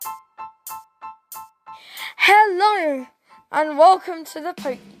Hello and welcome to the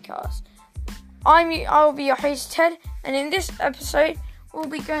Pokecast. I'll be your host Ted, and in this episode we'll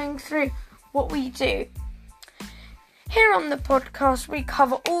be going through what we do. Here on the podcast we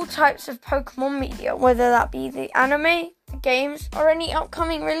cover all types of Pokemon media, whether that be the anime, the games, or any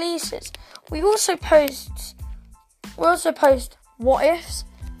upcoming releases. We also post what ifs,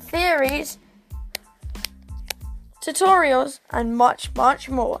 theories, tutorials, and much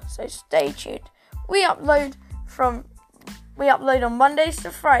more. So stay tuned. We upload on Mondays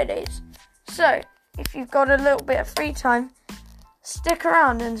to Fridays. So, if you've got a little bit of free time, stick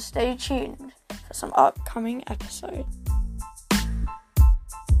around and stay tuned for some upcoming episodes.